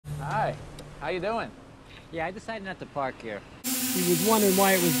Hi, how you doing? Yeah, I decided not to park here. He was wondering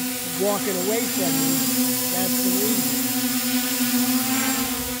why it was walking away from me. That's the reason.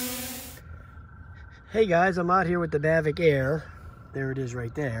 Hey guys, I'm out here with the Mavic Air. There it is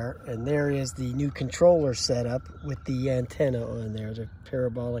right there. And there is the new controller setup with the antenna on there, the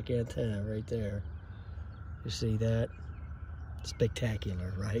parabolic antenna right there. You see that?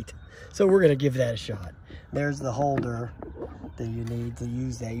 Spectacular, right? So we're gonna give that a shot. There's the holder that you need to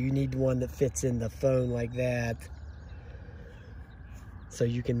use that. You need one that fits in the phone like that, so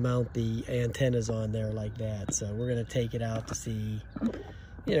you can mount the antennas on there like that. So we're gonna take it out to see,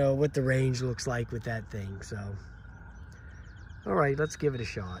 you know, what the range looks like with that thing. So, all right, let's give it a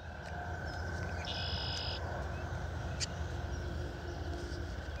shot.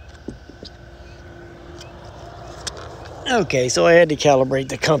 Okay, so I had to calibrate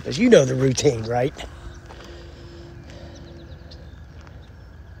the compass. You know the routine, right?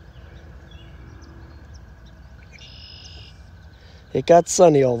 It got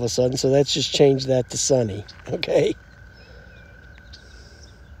sunny all of a sudden, so let's just change that to sunny, okay?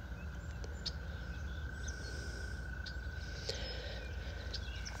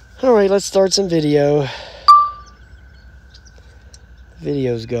 All right, let's start some video.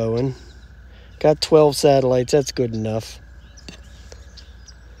 Video's going. Got 12 satellites, that's good enough.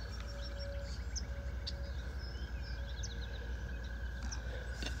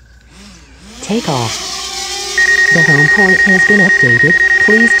 Take off. The home point has been updated.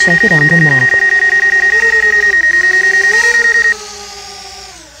 Please check it on the map.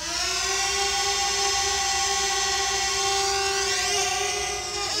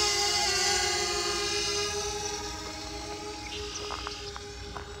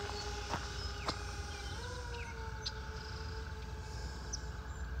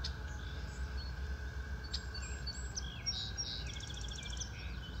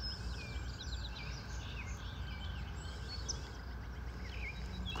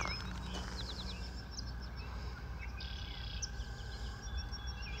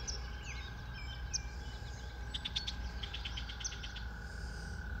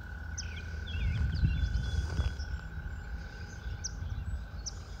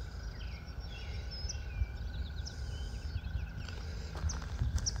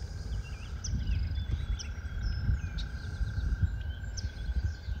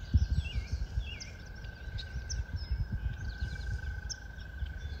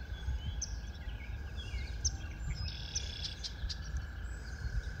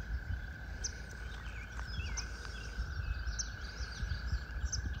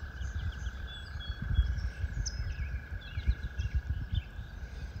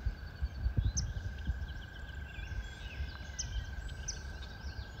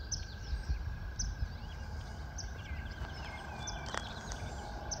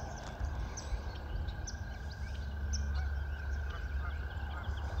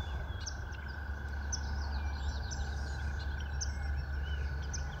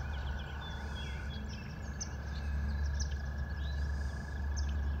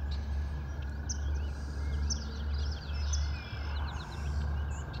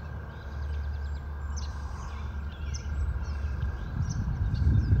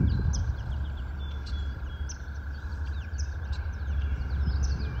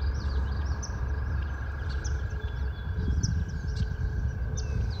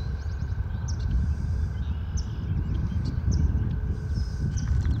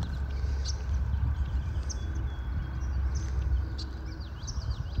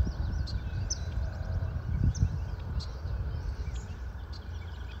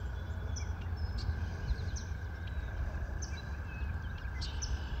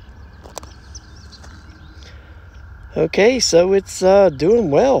 Okay, so it's doing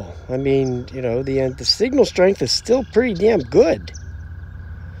well. I mean, you know, the signal strength is still pretty damn good.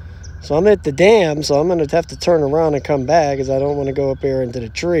 So I'm at the dam, so I'm going to have to turn around and come back because I don't want to go up here into the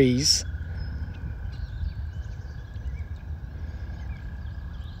trees.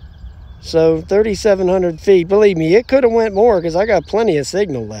 So 3,700 feet. Believe me, it could have went more because I got plenty of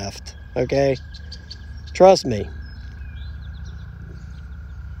signal left, okay? Trust me.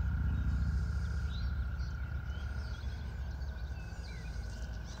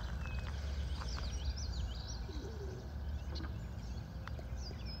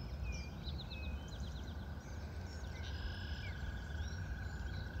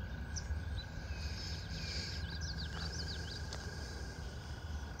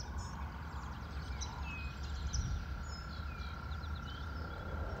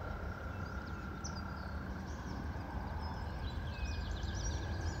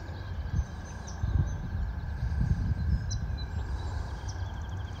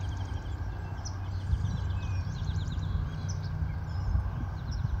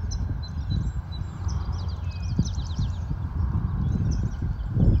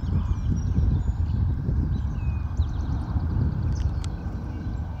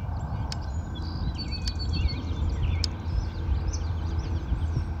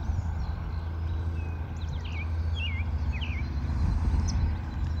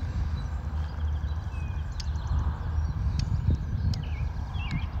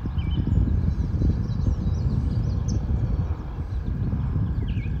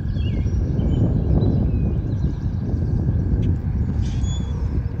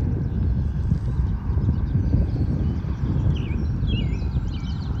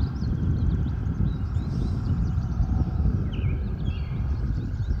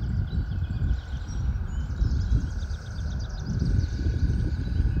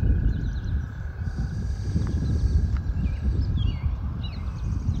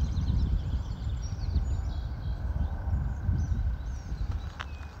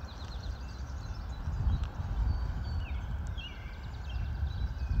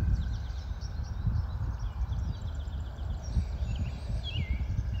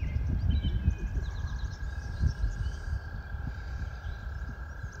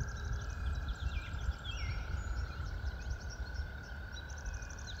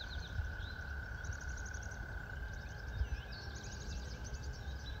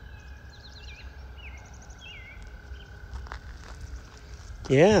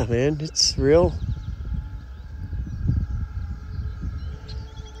 Yeah, man, it's real.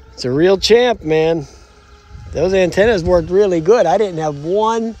 It's a real champ, man. Those antennas worked really good. I didn't have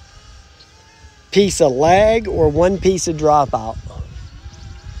one piece of lag or one piece of dropout.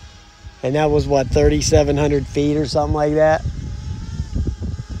 And that was what, 3,700 feet or something like that?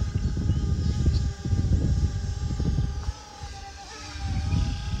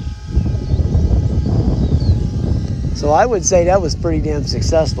 So I would say that was pretty damn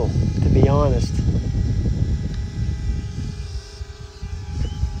successful, to be honest.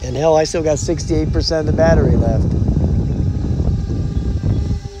 And hell, I still got 68% of the battery left.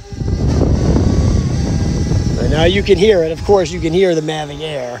 And now you can hear it. Of course, you can hear the Mavic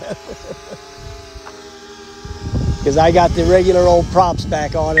Air. Because I got the regular old props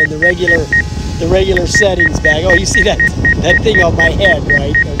back on and the regular settings back. Oh, you see that thing on my head,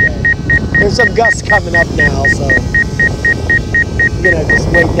 right? Okay. There's some gusts coming up now, so I'm gonna just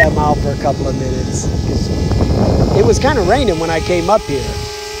wait them out for a couple of minutes. It was kind of raining when I came up here.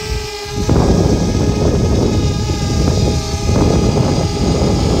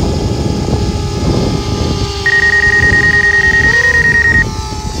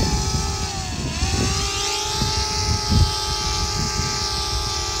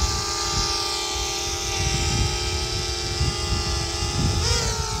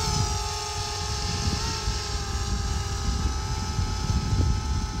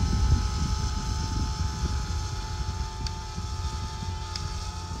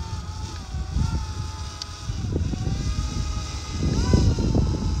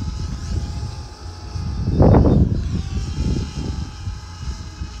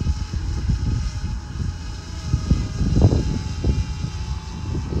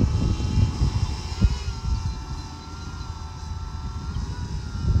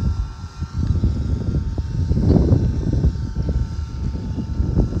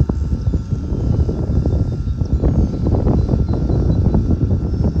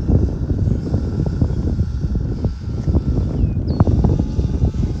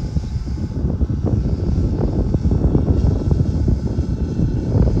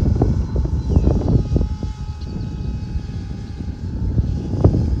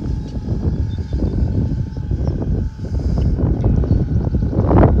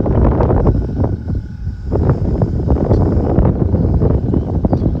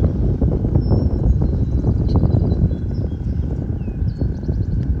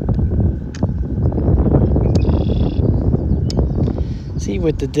 See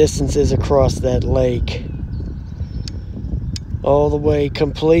what the distance is across that lake. All the way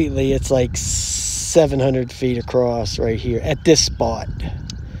completely, it's like 700 feet across right here at this spot.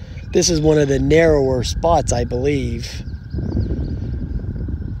 This is one of the narrower spots, I believe.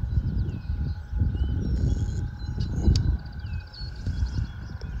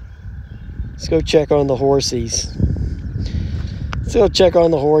 Let's go check on the horsies. Let's go check on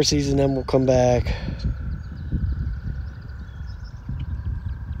the horsies and then we'll come back.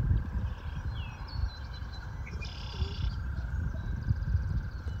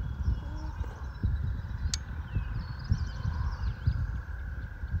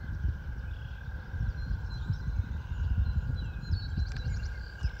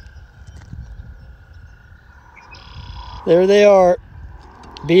 There they are,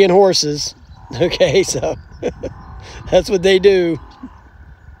 being horses. Okay, so that's what they do.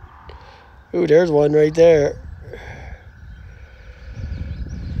 Ooh, there's one right there.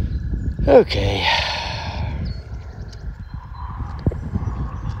 Okay.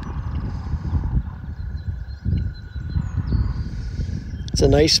 It's a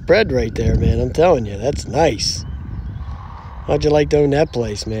nice spread right there, man. I'm telling you, that's nice. How'd you like to own that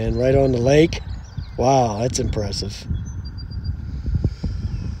place, man? Right on the lake? Wow, that's impressive.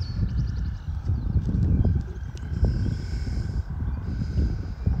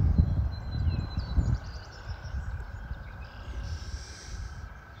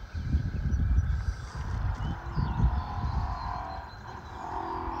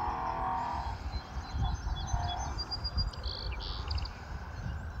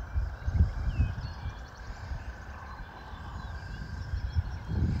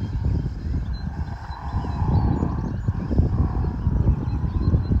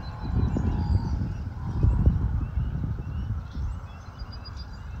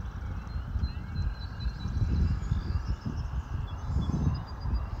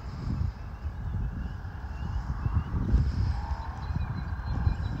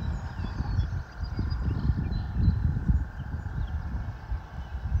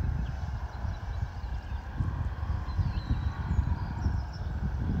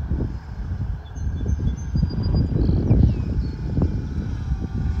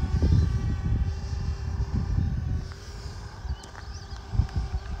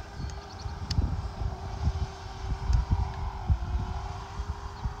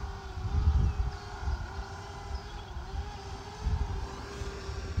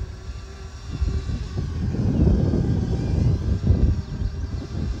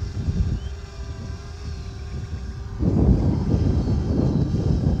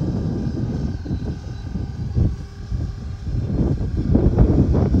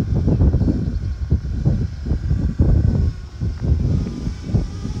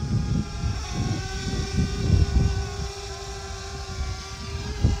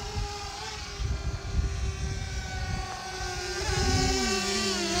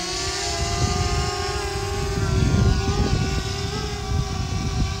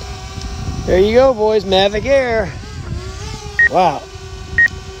 There you go, boys. Mavic Air. Wow.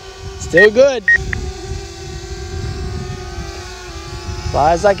 Still good.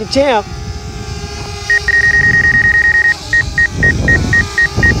 Flies like a champ.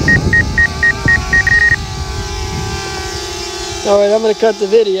 All right, I'm going to cut the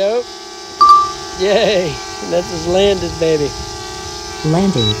video. Yay. And that's just landed, baby.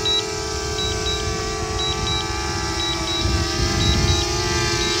 Landing.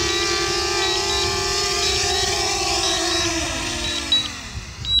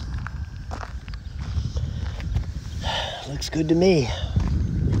 Looks good to me.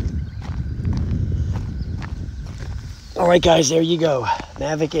 All right, guys, there you go.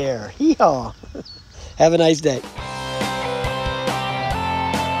 Mavic Air. Hee-haw. Have a nice day.